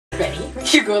ready.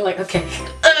 You go like, okay.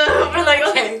 We're like,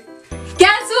 okay.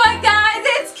 Guess what, guys?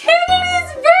 It's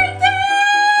Kennedy's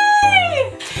birthday!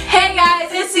 Hey guys,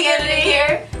 it's Siennedy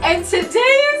here, and today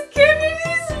is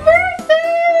Kennedy's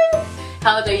birthday!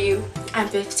 How old are you? I'm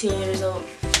 15 years old.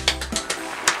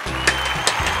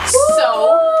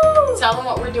 So, tell them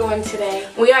what we're doing today.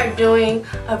 We are doing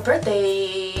a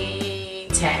birthday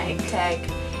tag.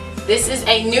 This is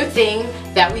a new thing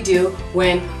that we do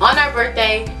when on our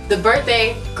birthday, the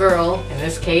birthday girl, in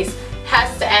this case,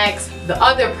 has to ask the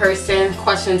other person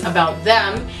questions about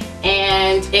them,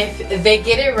 and if they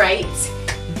get it right,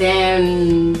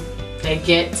 then they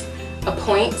get a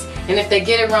point, and if they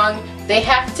get it wrong, they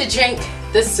have to drink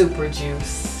the super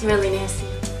juice. Really nasty.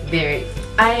 Very.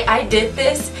 I did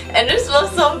this, and it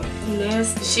smells so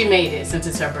nasty. She made it since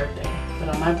it's her birthday. But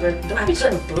on my birthday, don't be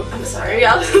trying to book. I'm sorry,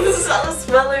 I was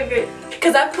smelling good.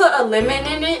 Because I put a lemon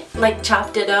in it, like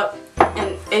chopped it up,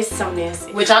 and it's so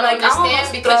nasty. Which I don't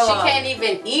understand because she can't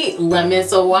even eat lemons,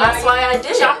 so why? That's why I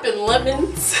did chopping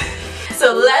lemons.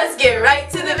 So let's get right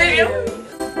to the video.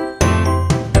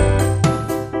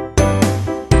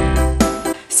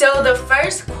 So the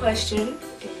first question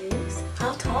is,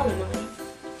 how tall am I?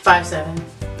 5'7".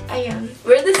 I am.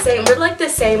 We're the same. We're like the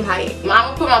same height. I'm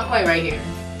gonna put my point right here,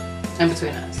 in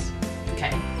between us.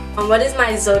 Okay. What is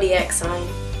my zodiac sign?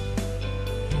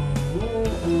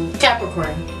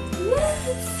 Capricorn.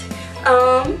 Yes.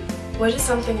 What is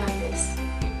something I miss?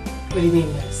 What do you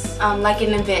mean miss? Like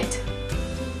an event.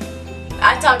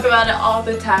 I talk about it all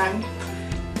the time.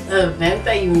 An event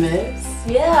that you miss?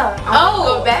 Yeah.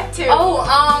 Go back to.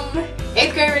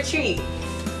 8th grade retreat.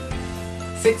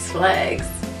 6 Flags.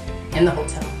 In the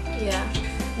hotel. Yeah.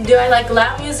 Do I like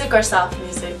loud music or soft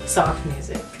music? Soft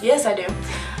music. Yes, I do.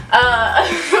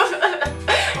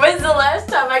 When's the last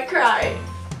time I cried?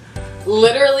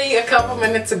 Literally a couple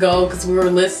minutes ago, because we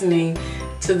were listening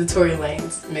to the Tory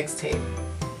Lanez mixtape.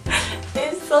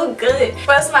 It's so good.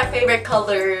 What's my favorite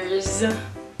colors?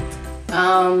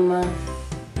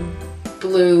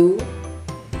 Blue.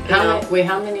 No. Wait,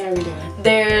 how many are we doing?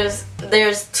 There's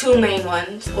 2 main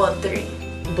ones. Well, 3.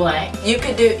 Black. You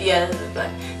could do, yeah,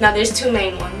 black. Now there's 2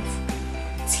 main ones.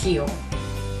 Teal.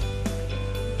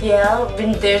 Yeah,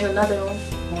 then there's another one.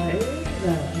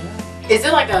 Is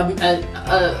it like a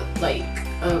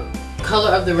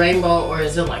color of the rainbow, or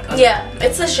is it like a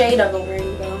it's a shade of a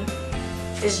rainbow.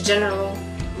 It's general.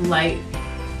 Light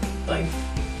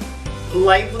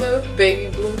blue, baby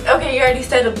blue? Okay, you already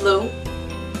said a blue.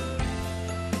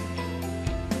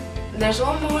 There's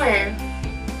one more.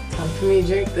 Time for me to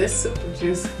drink this super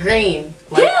juice. Green.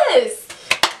 Yes!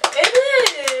 It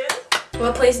is!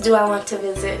 What place do I want to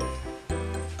visit?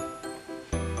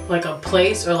 Like a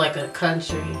place or like a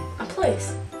country? A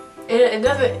place. It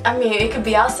doesn't, I mean, it could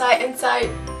be outside, inside.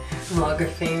 Logger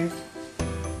fair.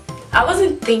 I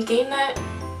wasn't thinking that.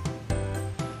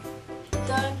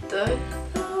 Dun, dun,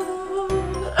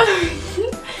 dun.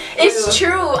 It's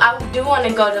true, I do want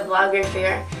to go to Vlogger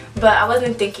Fair, but I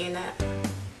wasn't thinking that.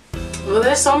 Well,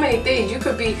 there's so many things. You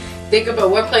could be thinking about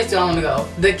what place do I want to go?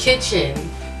 The kitchen.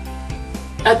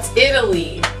 That's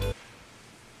Italy.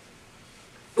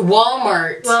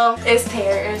 Walmart. Well, it's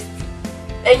Paris.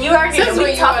 And you already Since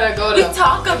when you want to go to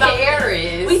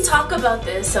Paris. We talk about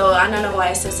this, so I don't know why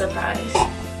it's a surprise.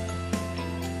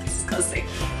 Disgusting.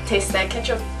 Taste that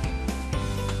ketchup.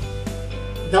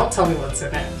 Don't tell me what's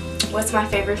in it. What's my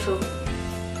favorite food?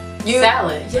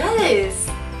 Salad. Yes.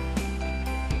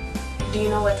 Do you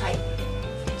know what type?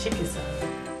 Chicken salad.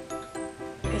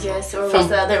 Yes, or From what's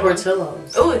the other one?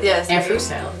 Portillo's. Oh, yes. And fruit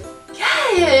salad.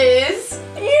 Yes!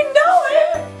 You know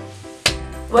it!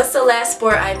 What's the last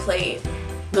sport I played?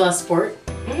 The last sport?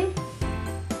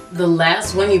 Mm-hmm. The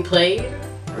last one you played?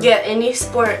 Yeah, any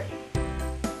sport.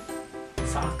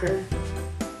 Soccer.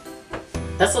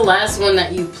 That's the last one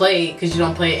that you played because you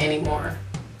don't play it anymore.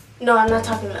 No, I'm not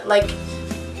talking about, like,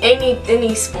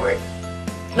 any sport.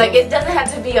 Like, it doesn't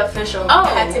have to be official. Oh.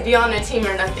 It had to be on a team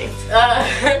or nothing.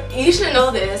 You should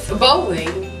know this.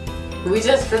 Bowling. We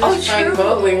just finished playing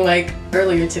bowling like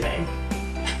earlier today.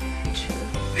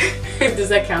 True. Does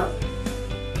that count?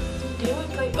 Did we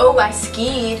play? Oh, I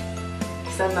skied.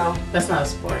 So no. That's not a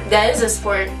sport. That is a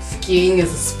sport. Skiing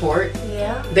is a sport.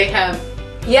 Yeah. They have...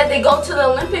 Yeah, they go to the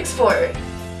Olympics for it.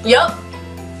 Yup.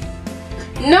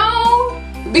 No!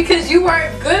 Because you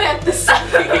weren't good at the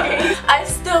skiing. I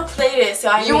still played it, so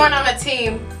I You weren't on a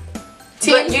team.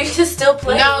 But you should still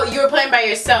play. No, you were playing by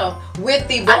yourself. With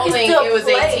the bowling, it was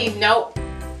a team. Nope.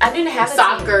 I didn't have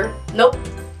soccer. A team. Nope.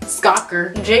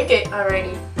 Soccer. Drink it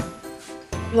already.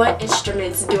 What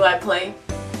instruments do I play?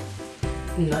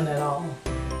 None at all.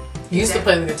 You used to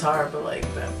play the guitar, but like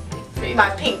that. faded.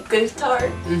 My pink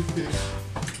guitar.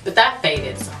 But that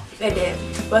faded, so. It did.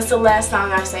 What's the last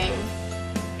song I sang?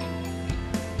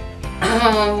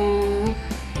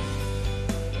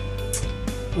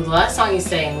 Well, the last song you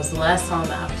sang was the last song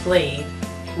that I played,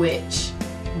 which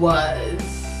was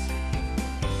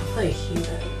I played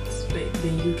Heathens, but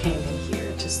then you came in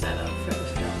here to set up for the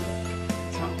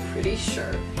filming. So I'm pretty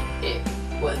sure it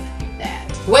was that.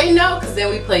 Wait, no, because then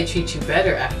we played Treat You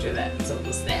Better after that, so it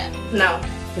was that. No.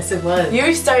 Yes, it was.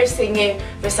 You started singing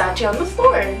Versace on the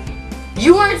floor.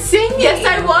 You weren't singing. Yes,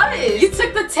 I was. You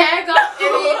took the tag off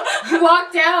and then you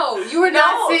walked out. You were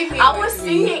not singing. I was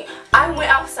singing. I went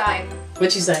outside.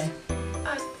 What'd you say?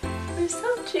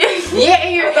 Versace. Yeah,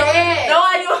 in your head. No,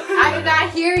 I don't. I did not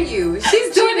hear you.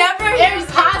 She's doing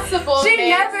impossible. She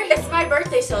never. It's my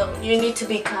birthday, so you need to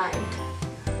be kind.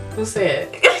 Who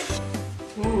said?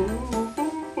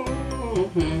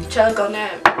 Chug on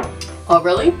that. Oh,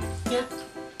 really? Yeah.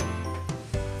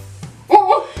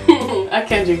 I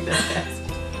can't drink that fast.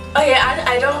 Okay,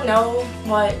 I don't know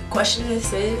what question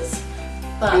this is,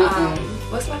 but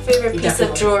what's my favorite piece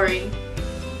of jewelry?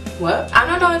 What? I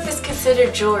don't know if it's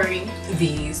considered jewelry.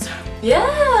 These.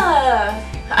 Yeah.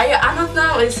 I don't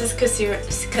know if this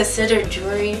is considered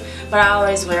jewelry, but I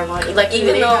always wear one. Like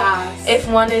even though if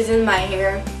one is in my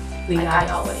hair, like I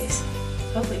always.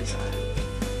 Hopefully it's not.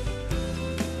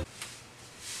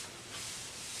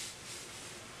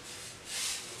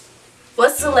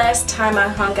 What's the last time I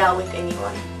hung out with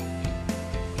anyone?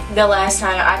 The last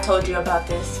time I told you about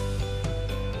this.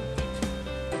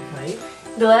 Right.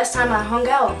 The last time I hung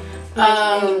out with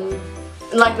anyone.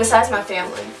 Like besides my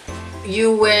family.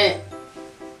 You went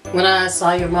when I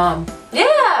saw your mom.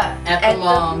 Yeah. At the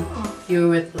mall. You were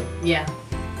with, yeah.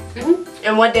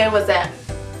 And what day was that?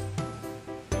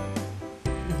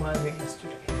 It was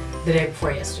yesterday. The day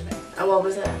before yesterday. And what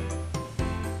was that?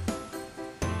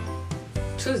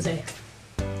 Tuesday.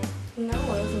 No,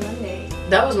 it was Monday.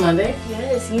 That was Monday?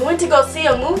 Yes, you went to go see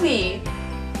a movie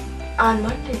on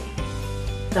Monday.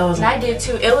 That was And I did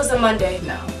too. It was a Monday.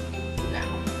 No.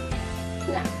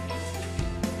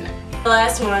 The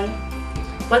last one.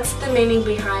 What's the meaning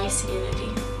behind Siennedy?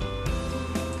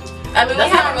 I mean,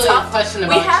 That's not really a question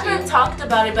about we haven't talked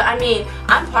about it, but I mean,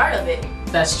 I'm part of it.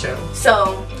 That's true.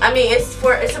 So, I mean, it's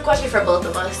a question for both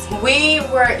of us. We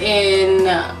were in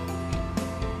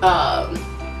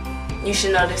you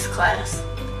should know this class.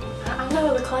 I don't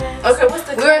know the class. Okay, what's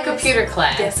the class? We were in computer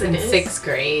class in is. 6th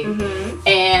grade.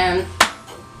 And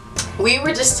we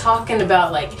were just talking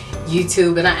about like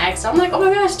YouTube, and I asked her, I'm like, oh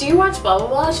my gosh, do you watch blah blah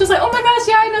blah? She was like, oh my gosh,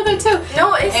 yeah, I know that too.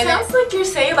 No, it sounds like you're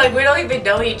saying like we don't even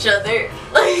know each other.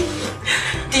 Like,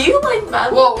 do you like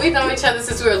Bible? Well, we know each other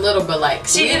since we were little, but like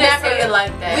she didn't say it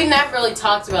like that. We never really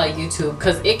talked about YouTube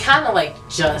because it kind of like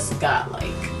just got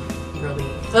like really.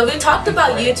 But we talked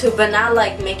about YouTube, but not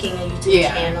like making a YouTube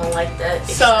channel like that.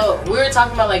 So we were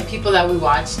talking about like people that we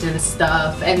watched and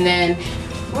stuff, and then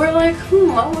we're like, I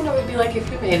wonder what it'd be like if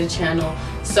we made a channel.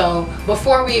 So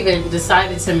before we even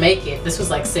decided to make it, this was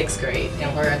like 6th grade,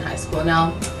 and we're in high school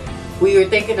now. We were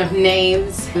thinking of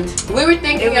names. We were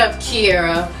thinking of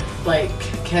Kiera, like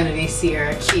Kennedy,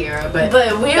 Sierra, Kiera, but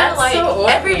we're that's like so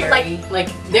every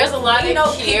like there's a lot of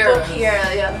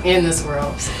Kiera in this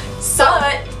world. So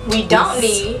but we don't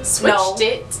need switched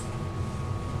it.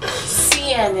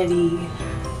 Siennedy.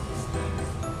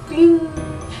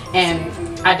 And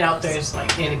I doubt there's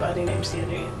like anybody named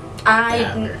Siennedy.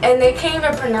 And they can't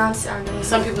even pronounce our name.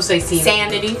 Some people say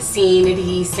Sanity.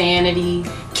 Sanity.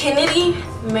 Kennedy,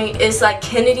 it's like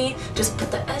Kennedy, just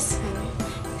put the S in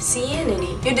it.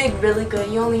 Siennedy. You did really good.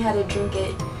 You only had to drink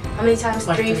it. How many times?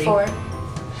 Like 3, 4.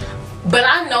 But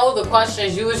I know the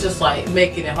questions. You was just like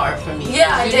making it hard for me.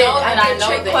 Yeah, I did. I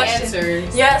know the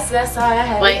answers. Yes, that's why I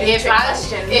had like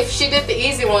if she did the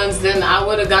easy ones, then I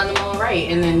would have gotten them all right,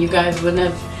 and then you guys wouldn't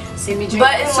have seen me drink.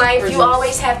 But in life, you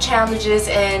always have challenges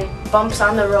and bumps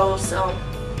on the road. So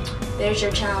there's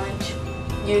your challenge.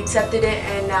 You accepted it,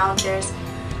 and now there's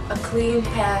a clean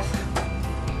path.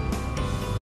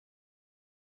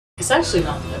 It's actually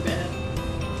not that bad.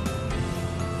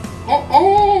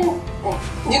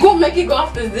 You gonna make it go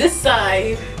off to this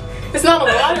side. It's not a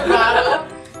water bottle.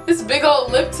 This big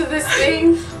old lip to this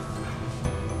thing.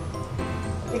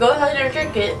 Go ahead and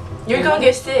drink it. You're gonna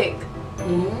get sick.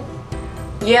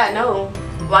 Yeah, no.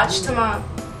 Watch tomorrow.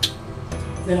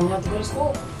 Then I'm gonna have to go to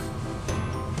school.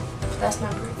 That's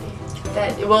my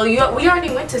birthday. We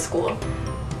already went to school.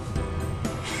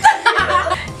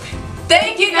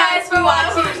 Thank you guys for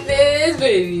watching this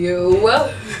video.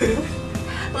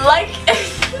 Like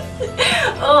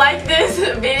this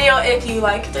video if you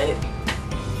liked it.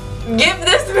 Give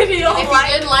this video a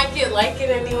like. If you didn't like it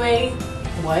anyway.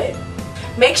 What?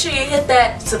 make sure you hit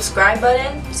that subscribe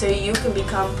button so you can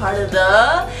become part of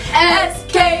the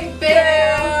SK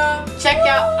Fam. Check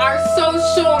out our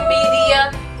social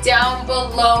media down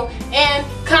below and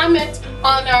comment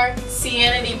on our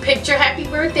Siennedy picture. Happy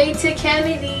birthday to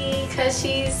Kennedy, because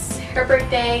she's her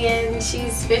birthday and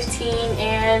she's 15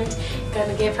 and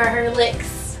gonna give her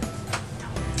licks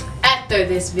after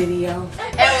this video.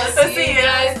 And we'll see you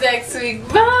guys next week.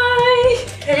 Bye.